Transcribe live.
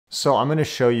So I'm going to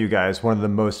show you guys one of the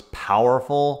most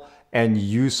powerful and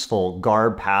useful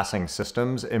guard passing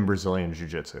systems in Brazilian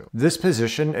Jiu-Jitsu. This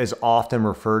position is often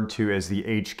referred to as the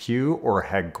HQ or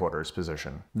headquarters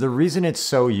position. The reason it's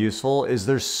so useful is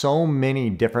there's so many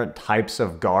different types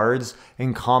of guards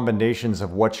and combinations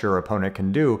of what your opponent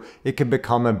can do, it can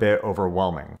become a bit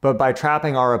overwhelming. But by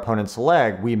trapping our opponent's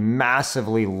leg, we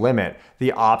massively limit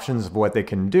the options of what they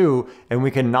can do, and we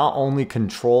can not only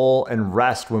control and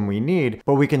rest when we need,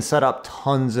 but we can set up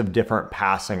tons of different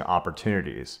passing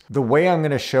opportunities. The way I'm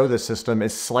going to show the system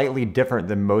is slightly different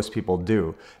than most people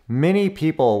do. Many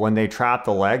people, when they trap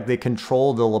the leg, they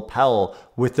control the lapel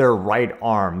with their right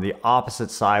arm, the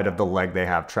opposite side of the leg they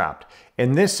have trapped.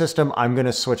 In this system, I'm going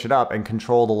to switch it up and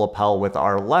control the lapel with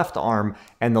our left arm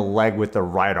and the leg with the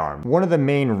right arm. One of the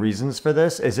main reasons for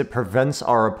this is it prevents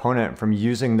our opponent from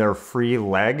using their free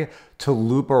leg to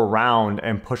loop around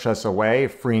and push us away,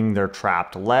 freeing their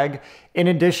trapped leg. In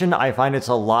addition, I find it's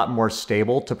a lot more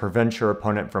stable to prevent your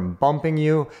opponent from bumping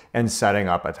you and setting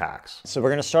up attacks. So we're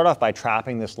going to start off by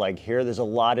trapping this leg here. There's a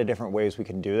lot of different ways we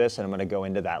can do this, and I'm going to go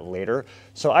into that later.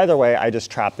 So either way, I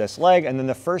just trap this leg, and then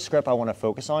the first grip I want to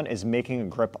focus on is making a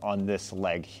grip on this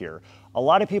leg here. A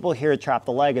lot of people here trap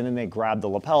the leg and then they grab the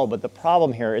lapel, but the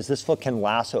problem here is this foot can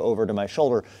lasso over to my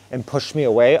shoulder and push me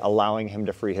away, allowing him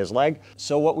to free his leg.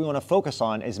 So what we want to focus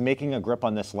on is making a grip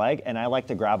on this leg, and I like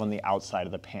to grab on the outside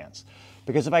of the pants.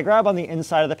 Because if I grab on the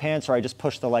inside of the pants or I just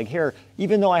push the leg here,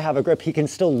 even though I have a grip, he can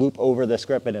still loop over this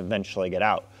grip and eventually get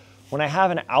out. When I have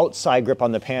an outside grip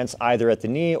on the pants, either at the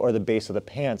knee or the base of the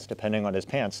pants, depending on his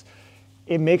pants,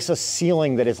 it makes a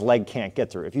ceiling that his leg can't get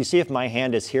through. If you see if my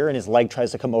hand is here and his leg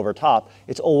tries to come over top,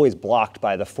 it's always blocked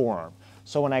by the forearm.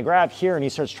 So when I grab here and he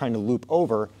starts trying to loop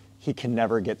over, he can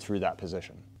never get through that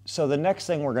position. So the next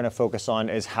thing we're going to focus on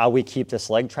is how we keep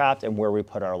this leg trapped and where we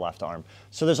put our left arm.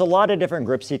 So there's a lot of different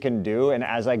grips he can do, and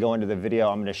as I go into the video,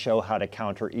 I'm going to show how to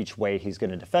counter each way he's going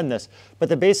to defend this. But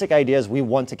the basic idea is we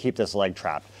want to keep this leg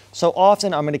trapped. So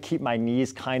often I'm going to keep my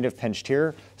knees kind of pinched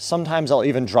here. Sometimes I'll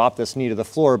even drop this knee to the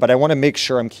floor, but I want to make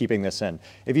sure I'm keeping this in.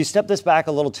 If you step this back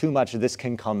a little too much, this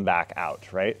can come back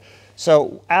out, right?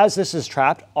 So as this is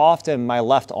trapped, often my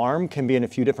left arm can be in a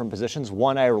few different positions.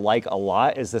 One I like a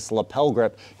lot is this lapel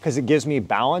grip because it gives me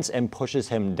balance and pushes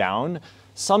him down.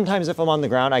 Sometimes if I'm on the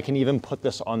ground, I can even put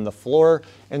this on the floor.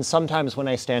 And sometimes when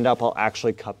I stand up, I'll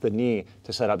actually cup the knee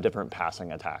to set up different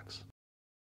passing attacks.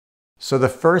 So the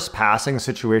first passing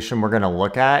situation we're going to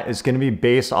look at is going to be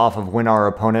based off of when our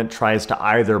opponent tries to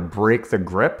either break the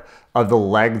grip of the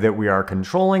leg that we are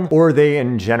controlling, or they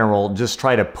in general just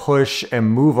try to push and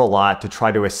move a lot to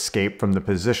try to escape from the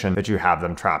position that you have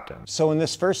them trapped in. So in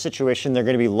this first situation, they're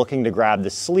going to be looking to grab the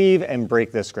sleeve and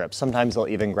break this grip. Sometimes they'll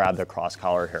even grab the cross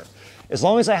collar here. As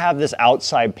long as I have this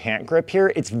outside pant grip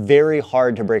here, it's very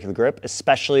hard to break the grip,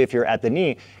 especially if you're at the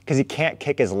knee, because he can't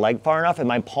kick his leg far enough and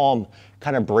my palm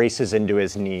kind of braces into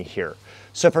his knee here.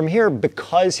 So from here,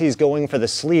 because he's going for the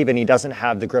sleeve and he doesn't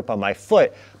have the grip on my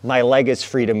foot, my leg is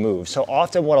free to move. So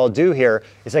often what I'll do here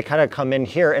is I kind of come in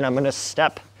here and I'm going to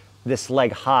step this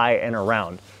leg high and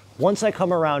around. Once I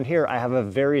come around here, I have a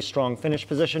very strong finish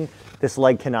position. This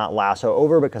leg cannot lasso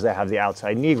over because I have the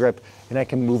outside knee grip, and I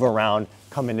can move around,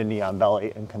 come into knee on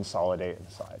belly, and consolidate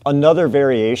inside. Another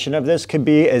variation of this could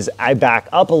be is I back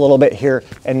up a little bit here,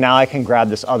 and now I can grab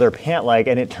this other pant leg,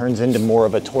 and it turns into more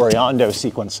of a Toreando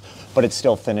sequence, but it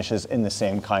still finishes in the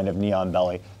same kind of knee on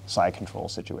belly side control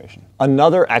situation.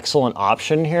 Another excellent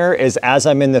option here is as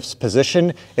I'm in this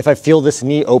position, if I feel this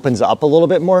knee opens up a little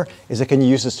bit more, is I can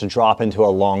use this to drop into a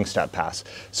long step pass.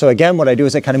 So again, what I do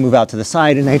is I kind of move out to the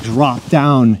side and I drop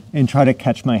down and try to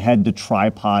catch my head to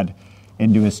tripod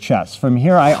into his chest. From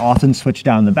here, I often switch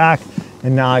down the back,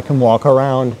 and now I can walk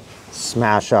around,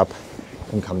 smash up,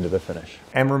 and come to the finish.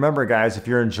 And remember guys, if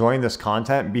you're enjoying this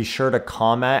content, be sure to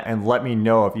comment and let me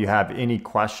know if you have any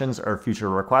questions or future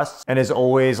requests. And as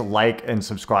always, like and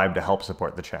subscribe to help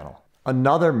support the channel.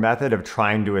 Another method of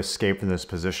trying to escape from this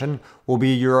position will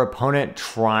be your opponent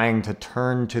trying to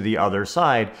turn to the other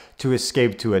side to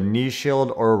escape to a knee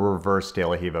shield or a reverse De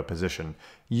La Riva position.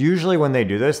 Usually when they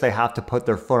do this, they have to put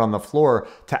their foot on the floor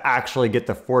to actually get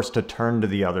the force to turn to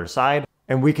the other side.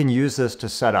 And we can use this to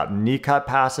set up knee cut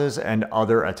passes and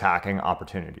other attacking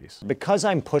opportunities. Because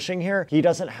I'm pushing here, he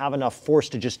doesn't have enough force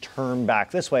to just turn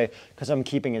back this way because I'm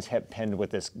keeping his hip pinned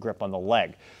with this grip on the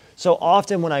leg. So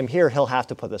often when I'm here, he'll have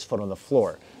to put this foot on the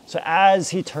floor. So as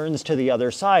he turns to the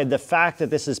other side, the fact that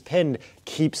this is pinned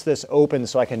keeps this open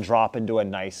so I can drop into a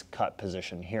nice cut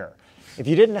position here. If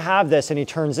you didn't have this and he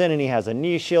turns in and he has a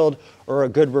knee shield or a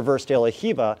good reverse De La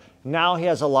Riva, now he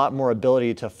has a lot more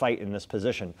ability to fight in this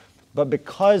position. But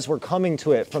because we're coming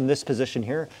to it from this position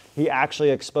here, he actually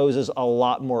exposes a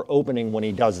lot more opening when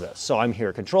he does this. So I'm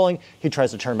here controlling, he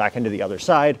tries to turn back into the other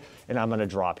side, and I'm gonna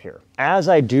drop here. As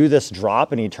I do this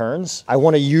drop and he turns, I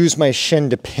wanna use my shin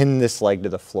to pin this leg to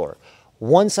the floor.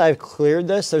 Once I've cleared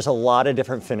this, there's a lot of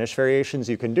different finish variations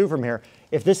you can do from here.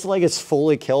 If this leg is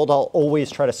fully killed, I'll always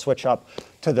try to switch up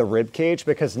to the rib cage,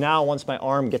 because now once my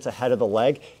arm gets ahead of the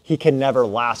leg, he can never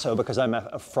lasso because I'm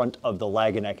at the front of the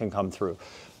leg and I can come through.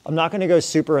 I'm not gonna go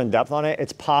super in depth on it.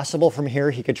 It's possible from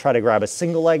here he could try to grab a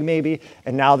single leg maybe,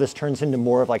 and now this turns into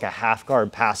more of like a half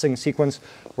guard passing sequence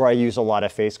where I use a lot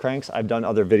of face cranks. I've done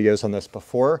other videos on this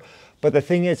before. But the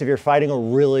thing is, if you're fighting a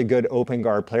really good open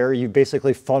guard player, you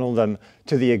basically funnel them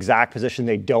to the exact position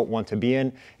they don't want to be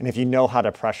in. And if you know how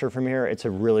to pressure from here, it's a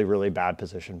really, really bad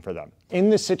position for them.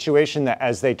 In this situation that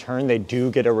as they turn, they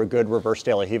do get a good reverse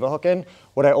De La Riva hook in,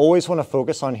 what I always want to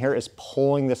focus on here is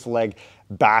pulling this leg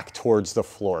back towards the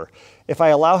floor. If I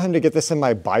allow him to get this in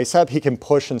my bicep, he can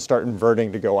push and start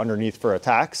inverting to go underneath for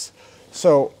attacks.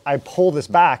 So I pull this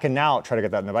back and now try to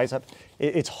get that in the bicep.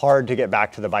 It's hard to get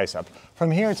back to the bicep. From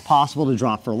here, it's possible to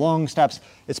drop for long steps.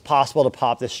 It's possible to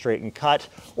pop this straight and cut,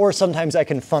 or sometimes I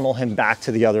can funnel him back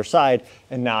to the other side,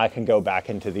 and now I can go back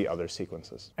into the other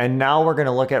sequences. And now we're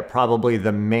gonna look at probably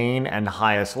the main and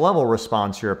highest level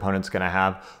response your opponent's gonna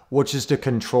have, which is to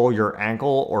control your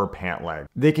ankle or pant leg.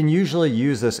 They can usually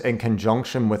use this in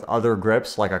conjunction with other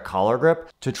grips like a collar grip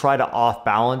to try to off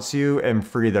balance you and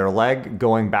free their leg,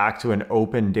 going back to an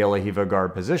open De La Riva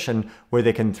guard position where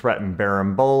they can threaten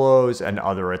barambolos and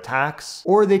other attacks.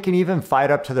 Or they can even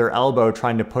fight up to their elbow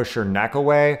trying to push your neck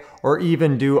away, or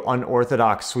even do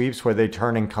unorthodox sweeps where they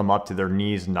turn and come up to their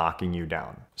knees, knocking you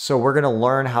down. So we're gonna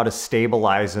learn how to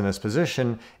stabilize in this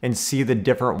position and see the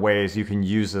different ways you can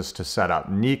use this to set up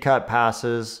knee cut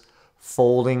passes,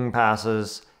 folding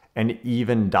passes, and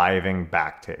even diving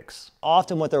back takes.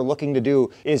 Often what they're looking to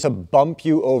do is to bump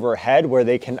you overhead where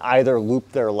they can either loop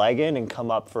their leg in and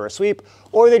come up for a sweep,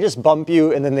 or they just bump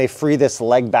you and then they free this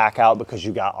leg back out because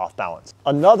you got off balance.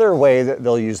 Another way that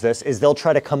they'll use this is they'll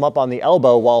try to come up on the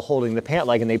elbow while holding the pant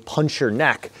leg and they punch your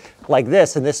neck like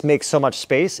this, and this makes so much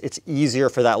space, it's easier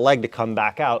for that leg to come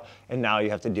back out, and now you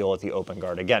have to deal with the open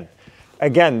guard again.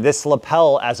 Again, this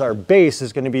lapel as our base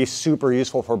is going to be super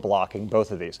useful for blocking both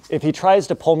of these. If he tries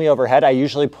to pull me overhead, I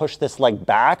usually push this leg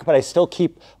back, but I still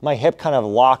keep my hip kind of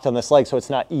locked on this leg so it's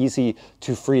not easy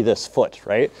to free this foot,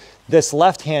 right? This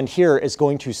left hand here is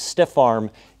going to stiff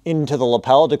arm into the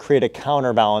lapel to create a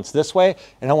counterbalance this way,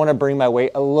 and I want to bring my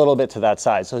weight a little bit to that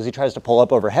side. So as he tries to pull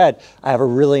up overhead, I have a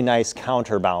really nice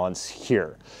counterbalance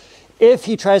here. If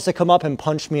he tries to come up and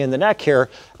punch me in the neck here,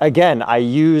 again, I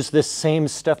use this same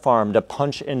stiff arm to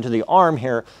punch into the arm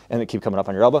here, and keep coming up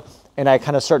on your elbow, and I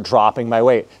kind of start dropping my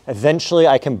weight. Eventually,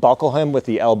 I can buckle him with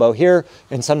the elbow here,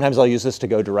 and sometimes I'll use this to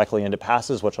go directly into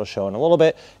passes, which I'll show in a little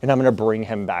bit, and I'm gonna bring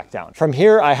him back down. From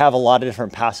here, I have a lot of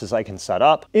different passes I can set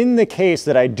up. In the case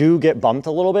that I do get bumped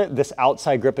a little bit, this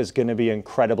outside grip is gonna be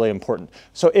incredibly important.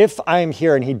 So if I'm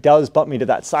here and he does bump me to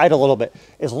that side a little bit,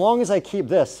 as long as I keep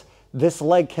this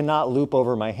leg cannot loop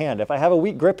over my hand. If I have a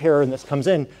weak grip here and this comes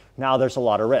in, now there's a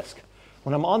lot of risk.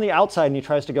 When I'm on the outside and he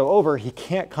tries to go over, he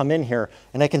can't come in here,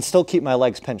 and I can still keep my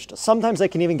legs pinched. Sometimes I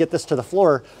can even get this to the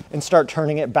floor and start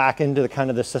turning it back into the kind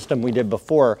of the system we did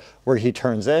before where he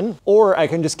turns in. Or I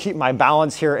can just keep my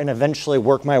balance here and eventually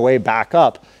work my way back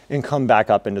up and come back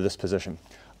up into this position.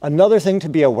 Another thing to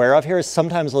be aware of here is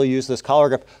sometimes they'll use this collar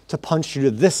grip to punch you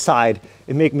to this side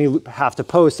and make me have to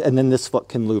post, and then this foot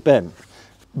can loop in.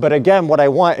 But again, what I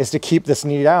want is to keep this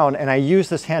knee down, and I use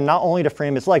this hand not only to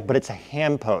frame his leg, but it's a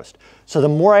hand post. So the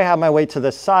more I have my weight to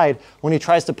this side, when he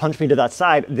tries to punch me to that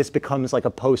side, this becomes like a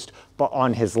post but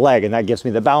on his leg, and that gives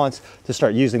me the balance to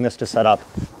start using this to set up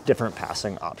different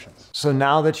passing options. So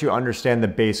now that you understand the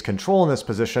base control in this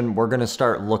position, we're gonna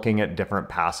start looking at different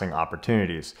passing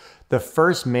opportunities. The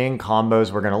first main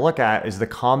combos we're gonna look at is the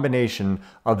combination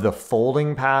of the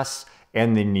folding pass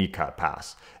and the knee cut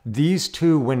pass. These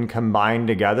two, when combined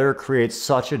together, create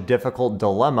such a difficult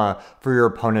dilemma for your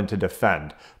opponent to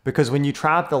defend. Because when you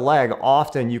trap the leg,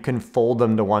 often you can fold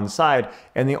them to one side,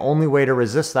 and the only way to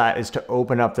resist that is to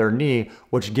open up their knee,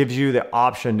 which gives you the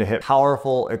option to hit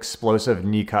powerful, explosive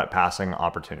knee cut passing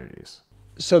opportunities.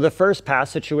 So the first pass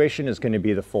situation is going to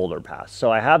be the folder pass.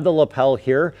 So I have the lapel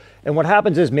here, and what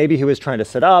happens is maybe he was trying to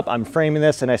sit up, I'm framing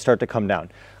this, and I start to come down.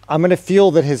 I'm going to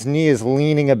feel that his knee is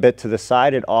leaning a bit to the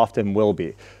side. It often will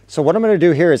be. So what I'm going to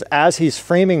do here is, as he's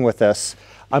framing with this,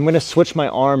 I'm gonna switch my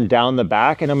arm down the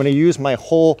back and I'm gonna use my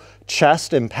whole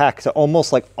chest and pec to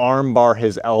almost like arm bar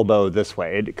his elbow this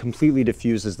way. It completely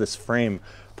diffuses this frame,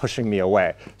 pushing me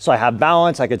away. So I have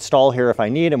balance, I could stall here if I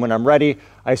need, and when I'm ready,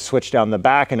 I switch down the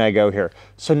back and I go here.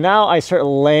 So now I start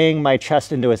laying my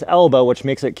chest into his elbow, which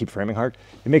makes it, keep framing hard,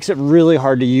 it makes it really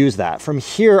hard to use that. From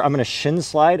here, I'm gonna shin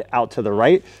slide out to the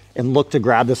right and look to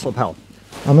grab this lapel.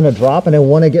 I'm gonna drop and I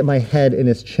wanna get my head in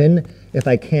his chin if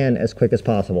I can as quick as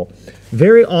possible.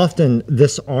 Very often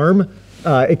this arm,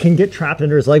 it can get trapped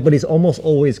under his leg, but he's almost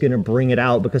always gonna bring it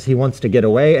out because he wants to get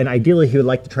away, and ideally he would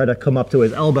like to try to come up to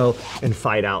his elbow and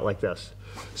fight out like this.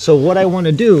 So what I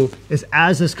wanna do is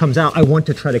as this comes out, I want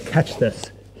to try to catch this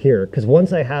here, because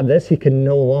once I have this, he can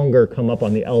no longer come up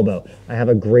on the elbow. I have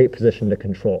a great position to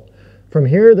control. From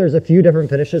here, there's a few different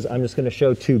finishes. I'm just gonna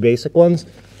show two basic ones.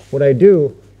 What I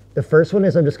do, the first one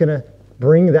is I'm just gonna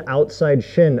bring the outside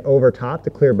shin over top to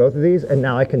clear both of these, and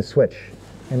now I can switch.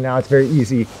 And now it's very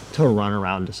easy to run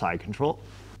around to side control.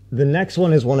 The next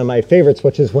one is one of my favorites,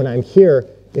 which is when I'm here,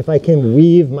 if I can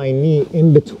weave my knee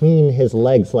in between his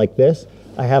legs like this,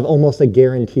 I have almost a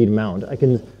guaranteed mount. I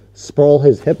can sprawl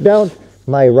his hip down,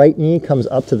 my right knee comes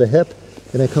up to the hip,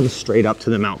 and it comes straight up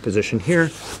to the mount position here,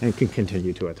 and can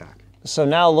continue to attack. So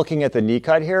now looking at the knee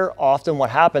cut here, often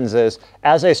what happens is,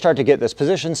 as I start to get this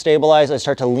position stabilized, I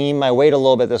start to lean my weight a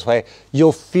little bit this way,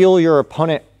 you'll feel your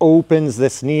opponent opens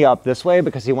this knee up this way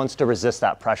because he wants to resist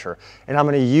that pressure. And I'm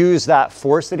gonna use that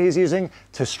force that he's using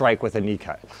to strike with a knee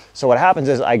cut. So what happens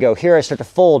is I go here, I start to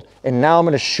fold, and now I'm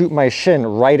gonna shoot my shin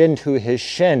right into his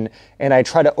shin, and I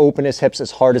try to open his hips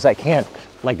as hard as I can,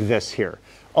 like this here.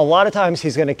 A lot of times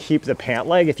he's gonna keep the pant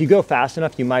leg. If you go fast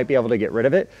enough, you might be able to get rid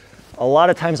of it. A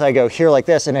lot of times I go here like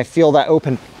this and I feel that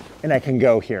open and I can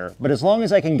go here. But as long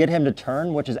as I can get him to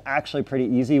turn, which is actually pretty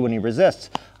easy when he resists,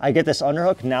 I get this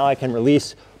underhook. Now I can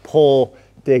release, pull,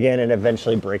 dig in, and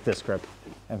eventually break this grip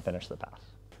and finish the pass.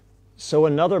 So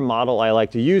another model I like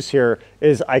to use here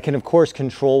is I can of course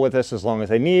control with this as long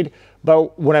as I need,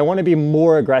 but when I want to be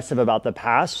more aggressive about the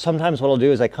pass, sometimes what I'll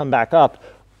do is I come back up.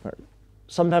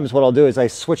 Sometimes what I'll do is I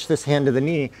switch this hand to the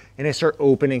knee and I start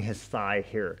opening his thigh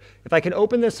here. If I can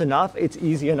open this enough, it's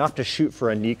easy enough to shoot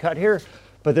for a knee cut here,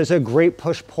 but there's a great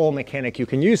push-pull mechanic you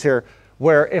can use here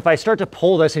where if I start to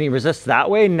pull this and he resists that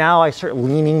way, now I start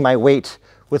leaning my weight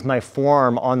with my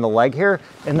forearm on the leg here,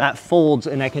 and that folds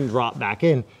and I can drop back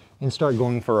in and start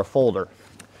going for a folder.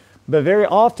 But very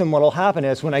often what will happen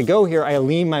is when I go here, I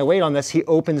lean my weight on this, he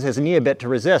opens his knee a bit to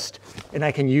resist, and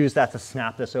I can use that to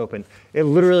snap this open. It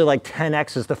literally like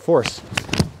 10x's the force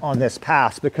on this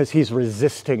pass because he's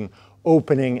resisting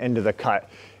opening into the cut.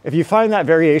 If you find that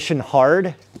variation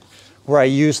hard, where I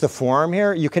use the forearm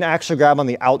here, you can actually grab on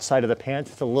the outside of the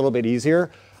pants. It's a little bit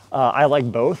easier. I like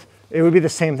both. It would be the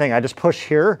same thing. I just push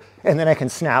here, and then I can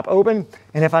snap open.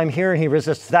 And if I'm here and he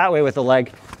resists that way with the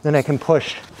leg, then I can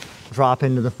push, drop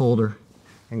into the folder,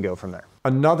 and go from there.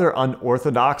 Another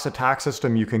unorthodox attack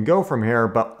system you can go from here,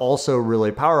 but also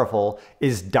really powerful,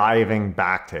 is diving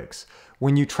back takes.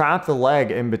 When you trap the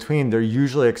leg in between, they're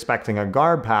usually expecting a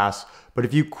guard pass, but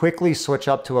if you quickly switch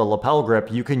up to a lapel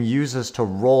grip, you can use this to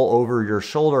roll over your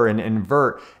shoulder and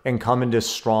invert and come into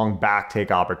strong back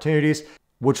take opportunities,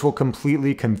 which will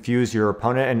completely confuse your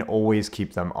opponent and always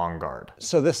keep them on guard.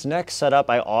 So this next setup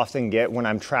I often get when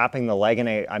I'm trapping the leg and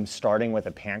I'm starting with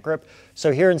a pant grip.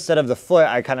 So here instead of the foot,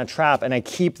 I kind of trap and I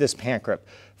keep this pant grip.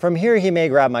 From here, he may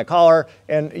grab my collar,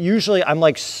 and usually I'm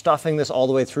like stuffing this all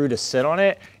the way through to sit on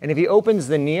it. And if he opens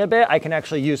the knee a bit, I can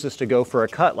actually use this to go for a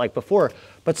cut like before,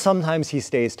 but sometimes he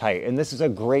stays tight. And this is a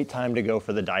great time to go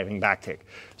for the diving back take.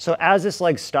 So as this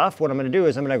leg's stuffed, what I'm gonna do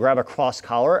is I'm gonna grab a cross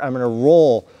collar, I'm gonna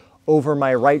roll over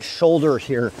my right shoulder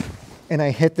here, and I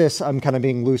hit this, I'm kind of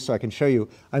being loose so I can show you.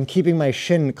 I'm keeping my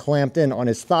shin clamped in on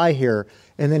his thigh here,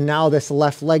 and then now this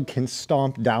left leg can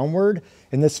stomp downward,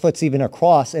 and this foot's even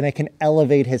across, and I can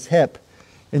elevate his hip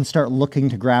and start looking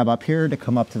to grab up here to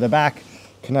come up to the back,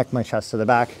 connect my chest to the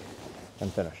back,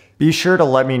 and finish. Be sure to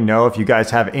let me know if you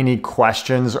guys have any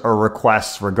questions or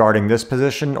requests regarding this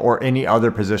position or any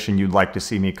other position you'd like to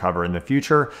see me cover in the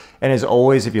future. And as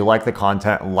always, if you like the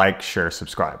content, like, share,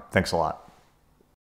 subscribe. Thanks a lot.